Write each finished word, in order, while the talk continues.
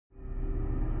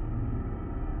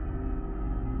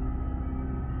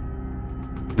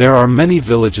There are many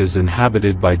villages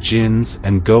inhabited by jinns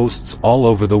and ghosts all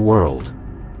over the world.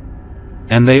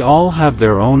 And they all have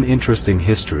their own interesting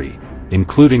history,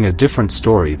 including a different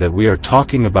story that we are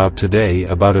talking about today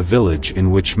about a village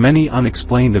in which many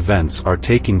unexplained events are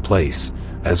taking place,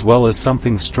 as well as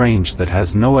something strange that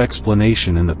has no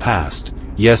explanation in the past.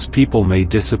 Yes, people may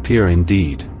disappear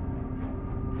indeed.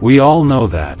 We all know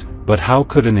that, but how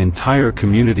could an entire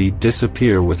community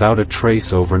disappear without a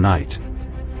trace overnight?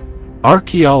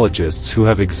 Archaeologists who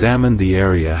have examined the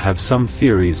area have some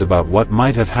theories about what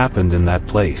might have happened in that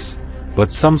place,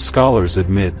 but some scholars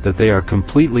admit that they are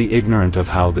completely ignorant of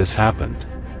how this happened.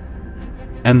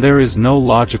 And there is no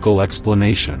logical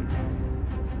explanation.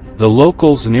 The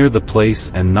locals near the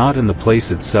place and not in the place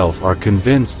itself are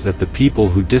convinced that the people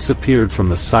who disappeared from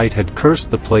the site had cursed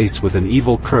the place with an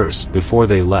evil curse before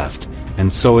they left,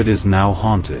 and so it is now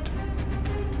haunted.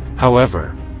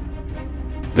 However,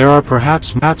 there are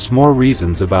perhaps more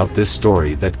reasons about this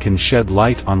story that can shed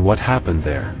light on what happened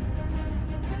there.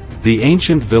 The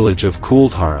ancient village of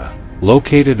Kuldhara,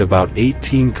 located about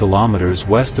 18 kilometers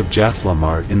west of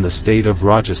Jaisalmer in the state of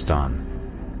Rajasthan,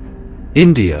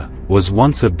 India, was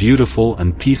once a beautiful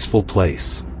and peaceful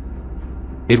place.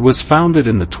 It was founded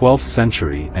in the 12th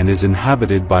century and is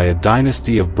inhabited by a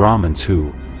dynasty of Brahmins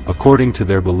who, according to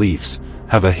their beliefs,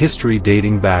 have a history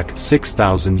dating back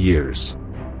 6,000 years.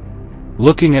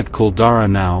 Looking at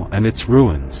Kuldhara now and its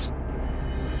ruins,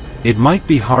 it might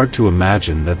be hard to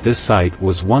imagine that this site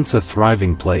was once a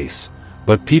thriving place,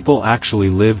 but people actually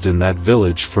lived in that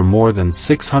village for more than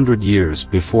 600 years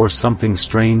before something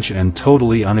strange and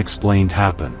totally unexplained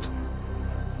happened.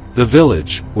 The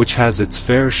village, which has its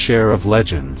fair share of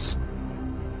legends,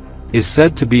 is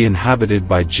said to be inhabited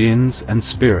by jinns and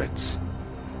spirits.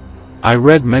 I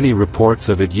read many reports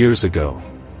of it years ago.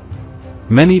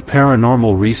 Many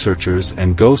paranormal researchers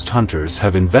and ghost hunters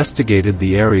have investigated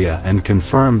the area and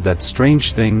confirmed that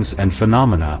strange things and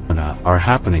phenomena are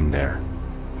happening there.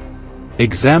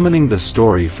 Examining the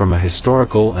story from a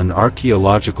historical and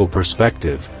archaeological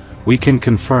perspective, we can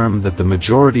confirm that the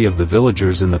majority of the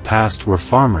villagers in the past were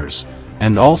farmers,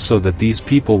 and also that these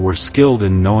people were skilled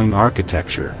in knowing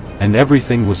architecture, and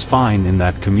everything was fine in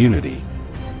that community.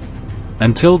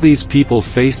 Until these people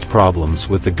faced problems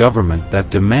with the government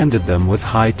that demanded them with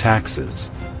high taxes.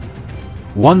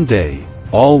 One day,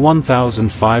 all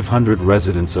 1,500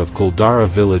 residents of Kuldhara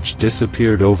village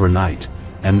disappeared overnight,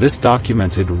 and this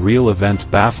documented real event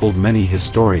baffled many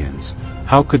historians.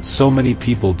 How could so many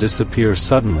people disappear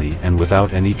suddenly and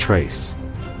without any trace?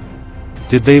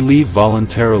 Did they leave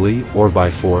voluntarily or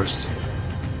by force?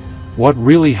 What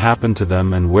really happened to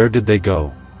them and where did they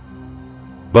go?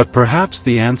 But perhaps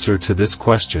the answer to this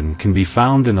question can be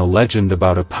found in a legend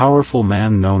about a powerful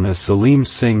man known as Salim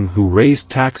Singh who raised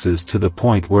taxes to the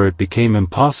point where it became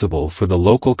impossible for the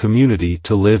local community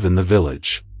to live in the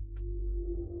village.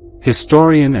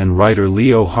 Historian and writer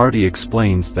Leo Hardy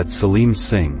explains that Salim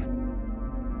Singh,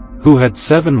 who had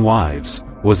 7 wives,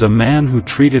 was a man who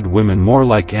treated women more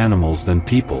like animals than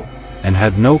people, and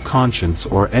had no conscience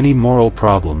or any moral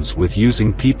problems with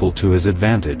using people to his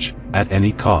advantage, at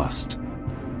any cost.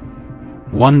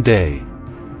 One day,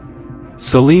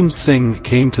 Salim Singh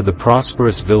came to the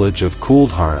prosperous village of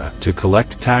Kuldhara to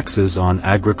collect taxes on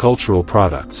agricultural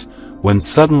products, when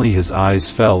suddenly his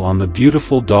eyes fell on the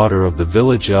beautiful daughter of the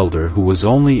village elder who was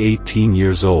only 18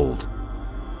 years old.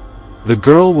 The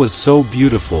girl was so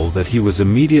beautiful that he was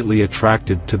immediately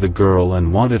attracted to the girl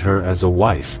and wanted her as a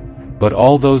wife, but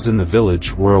all those in the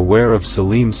village were aware of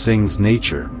Salim Singh's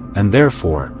nature, and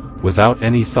therefore, without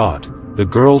any thought, the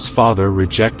girl's father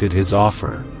rejected his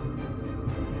offer.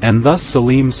 And thus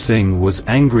Salim Singh was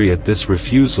angry at this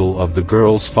refusal of the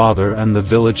girl's father and the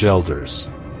village elders.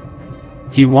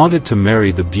 He wanted to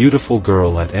marry the beautiful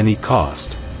girl at any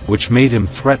cost, which made him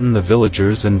threaten the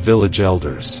villagers and village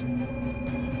elders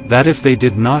that if they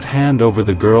did not hand over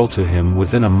the girl to him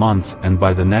within a month and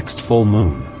by the next full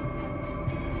moon,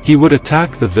 he would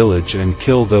attack the village and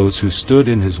kill those who stood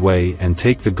in his way and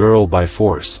take the girl by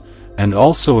force, and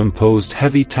also imposed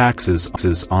heavy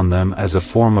taxes on them as a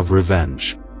form of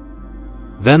revenge.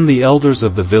 Then the elders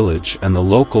of the village and the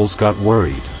locals got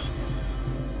worried.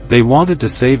 They wanted to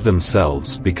save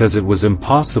themselves because it was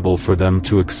impossible for them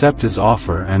to accept his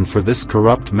offer and for this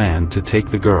corrupt man to take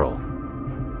the girl.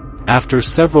 After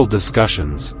several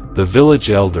discussions, the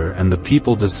village elder and the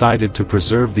people decided to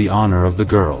preserve the honor of the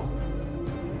girl.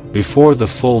 Before the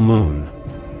full moon,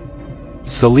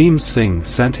 Salim Singh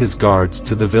sent his guards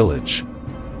to the village.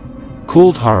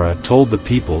 Kuldhara told the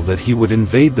people that he would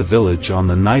invade the village on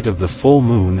the night of the full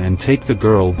moon and take the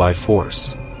girl by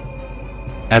force.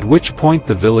 At which point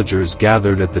the villagers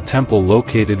gathered at the temple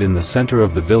located in the center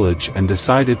of the village and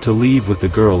decided to leave with the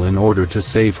girl in order to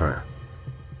save her.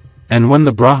 And when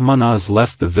the Brahmanas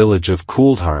left the village of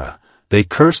Kuldhara, they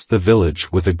cursed the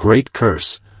village with a great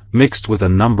curse, mixed with a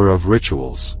number of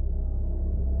rituals,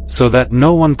 so that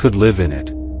no one could live in it,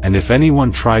 and if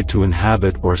anyone tried to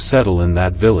inhabit or settle in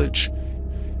that village,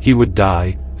 he would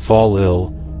die, fall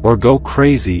ill, or go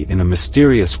crazy in a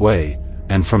mysterious way,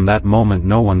 and from that moment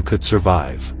no one could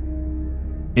survive.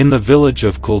 In the village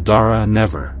of Kuldhara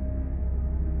never.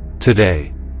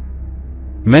 Today,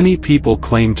 many people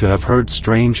claim to have heard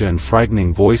strange and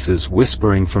frightening voices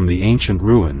whispering from the ancient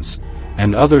ruins,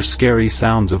 and other scary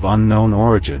sounds of unknown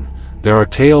origin. There are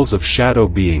tales of shadow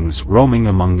beings roaming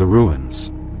among the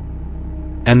ruins.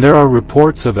 And there are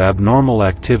reports of abnormal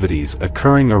activities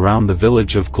occurring around the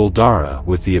village of Kuldhara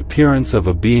with the appearance of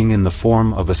a being in the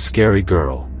form of a scary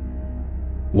girl,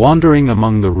 wandering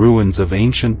among the ruins of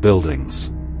ancient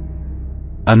buildings.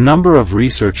 A number of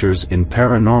researchers in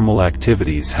paranormal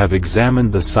activities have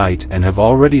examined the site and have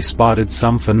already spotted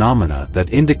some phenomena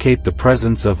that indicate the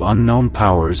presence of unknown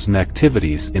powers and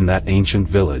activities in that ancient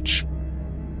village.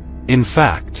 In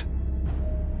fact,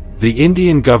 the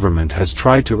Indian government has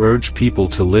tried to urge people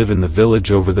to live in the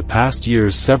village over the past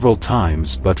years several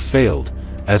times but failed,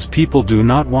 as people do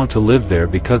not want to live there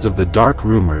because of the dark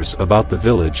rumors about the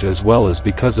village as well as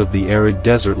because of the arid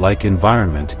desert-like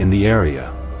environment in the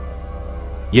area.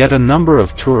 Yet a number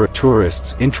of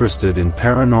tourists interested in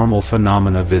paranormal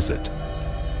phenomena visit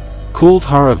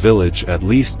Kuldhara village at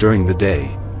least during the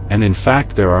day, and in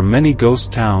fact there are many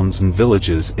ghost towns and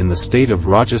villages in the state of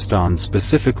Rajasthan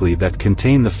specifically that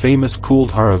contain the famous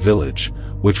Kuldhara village,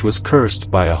 which was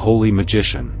cursed by a holy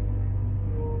magician.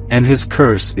 And his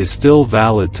curse is still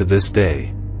valid to this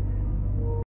day.